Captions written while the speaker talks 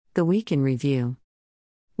The Week in Review.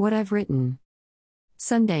 What I've written.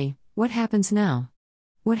 Sunday, what happens now?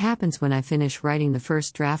 What happens when I finish writing the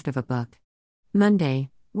first draft of a book? Monday,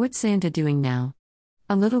 what's Santa doing now?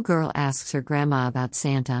 A little girl asks her grandma about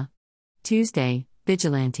Santa. Tuesday,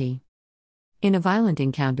 vigilante. In a violent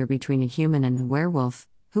encounter between a human and a werewolf,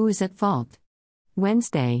 who is at fault?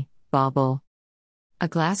 Wednesday, bauble. A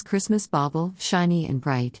glass Christmas bauble, shiny and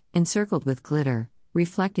bright, encircled with glitter,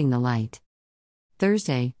 reflecting the light.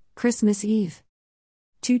 Thursday, Christmas Eve.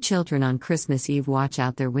 Two children on Christmas Eve watch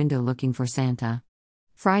out their window looking for Santa.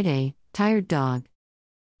 Friday, tired dog.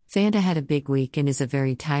 Fanta had a big week and is a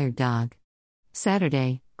very tired dog.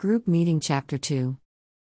 Saturday, group meeting chapter 2.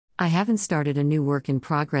 I haven't started a new work in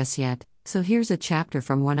progress yet, so here's a chapter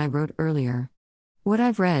from one I wrote earlier. What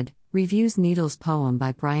I've read, reviews Needles poem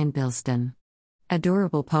by Brian Bilston.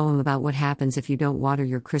 Adorable poem about what happens if you don't water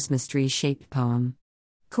your Christmas tree-shaped poem.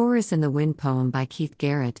 Chorus in the Wind poem by Keith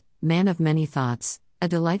Garrett, Man of Many Thoughts, a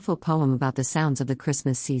delightful poem about the sounds of the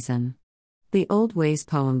Christmas season. The Old Ways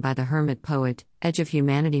poem by the Hermit Poet, Edge of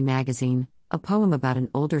Humanity magazine, a poem about an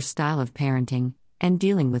older style of parenting, and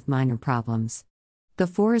dealing with minor problems. The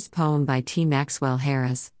Forest poem by T. Maxwell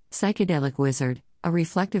Harris, Psychedelic Wizard, a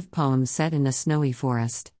reflective poem set in a snowy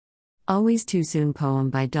forest. Always Too Soon poem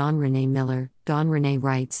by Dawn Renee Miller. Dawn Renee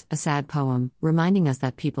writes, a sad poem, reminding us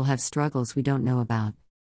that people have struggles we don't know about.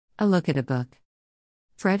 A look at a book.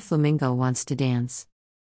 Fred Flamingo wants to dance.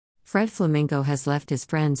 Fred Flamingo has left his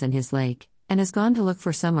friends and his lake, and has gone to look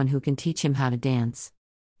for someone who can teach him how to dance.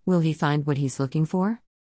 Will he find what he's looking for?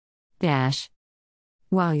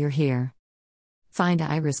 While you're here, find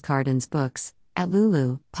Iris Carden's books at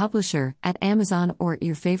Lulu, publisher, at Amazon, or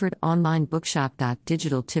your favorite online bookshop.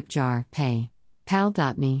 Digital tip jar, pay,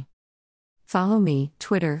 pal.me. Follow me,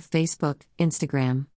 Twitter, Facebook, Instagram.